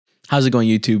How's it going,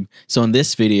 YouTube? So in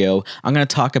this video, I'm going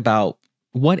to talk about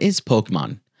what is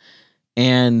Pokemon.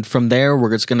 And from there, we're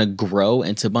just going to grow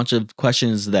into a bunch of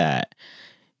questions that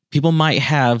people might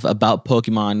have about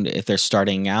Pokemon if they're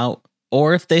starting out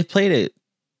or if they've played it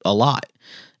a lot.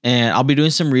 And I'll be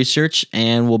doing some research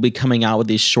and we'll be coming out with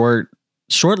these short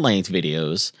length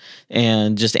videos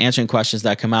and just answering questions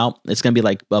that come out. It's going to be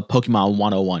like a Pokemon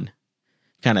 101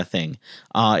 kind of thing.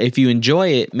 If you enjoy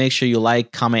it, make sure you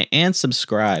like, comment, and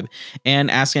subscribe, and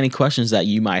ask any questions that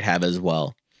you might have as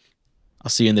well.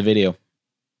 I'll see you in the video.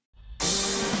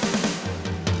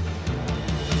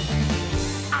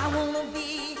 I wanna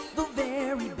be the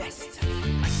very best,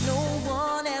 like no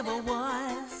one ever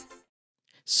was.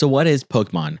 So what is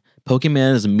Pokemon?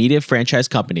 Pokemon is a media franchise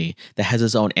company that has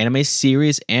its own anime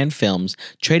series and films,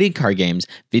 trading card games,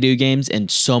 video games, and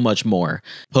so much more.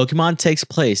 Pokemon takes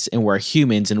place in where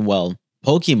humans and, well,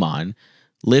 Pokemon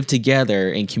live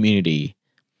together in community.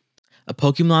 A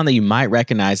Pokemon that you might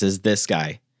recognize is this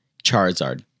guy,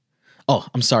 Charizard. Oh,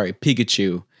 I'm sorry,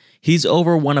 Pikachu. He's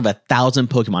over one of 1,000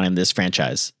 Pokemon in this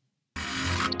franchise.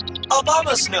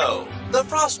 Abomasnow, the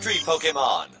frost tree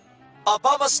Pokemon.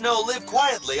 Abomasnow live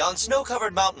quietly on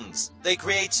snow-covered mountains. They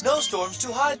create snowstorms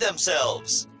to hide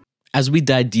themselves. As we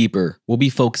dive deeper, we'll be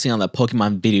focusing on the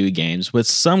Pokemon video games with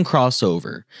some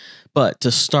crossover. But to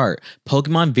start,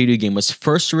 Pokemon video game was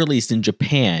first released in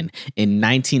Japan in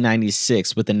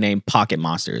 1996 with the name Pocket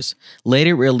Monsters,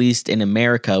 later released in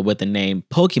America with the name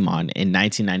Pokemon in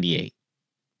 1998.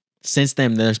 Since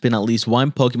then, there's been at least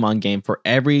one Pokemon game for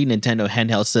every Nintendo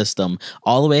handheld system,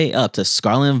 all the way up to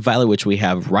Scarlet and Violet, which we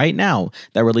have right now,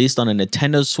 that released on a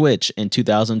Nintendo Switch in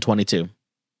 2022.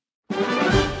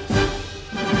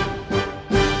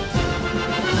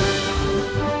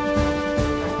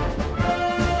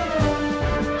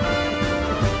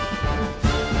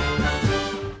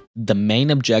 The main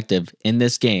objective in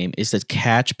this game is to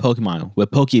catch Pokemon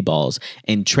with Pokeballs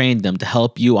and train them to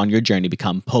help you on your journey to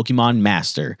become Pokemon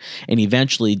Master and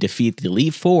eventually defeat the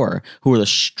Elite Four, who are the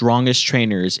strongest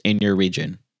trainers in your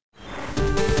region.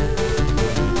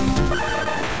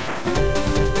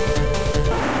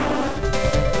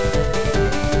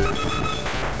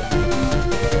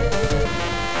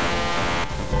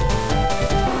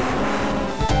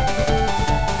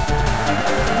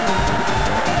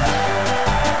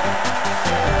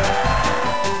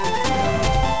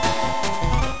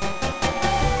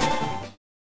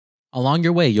 Along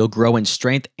your way, you'll grow in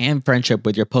strength and friendship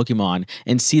with your Pokemon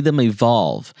and see them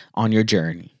evolve on your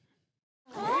journey.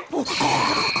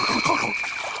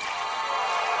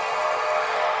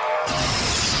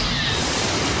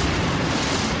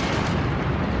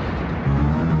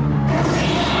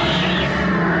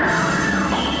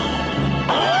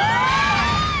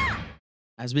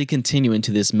 As we continue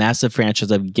into this massive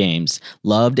franchise of games,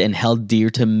 loved and held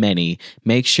dear to many,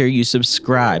 make sure you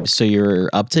subscribe so you're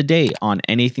up to date on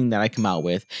anything that I come out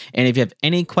with. And if you have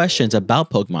any questions about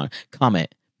Pokemon,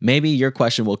 comment. Maybe your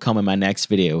question will come in my next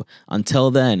video. Until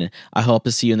then, I hope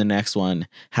to see you in the next one.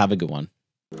 Have a good one.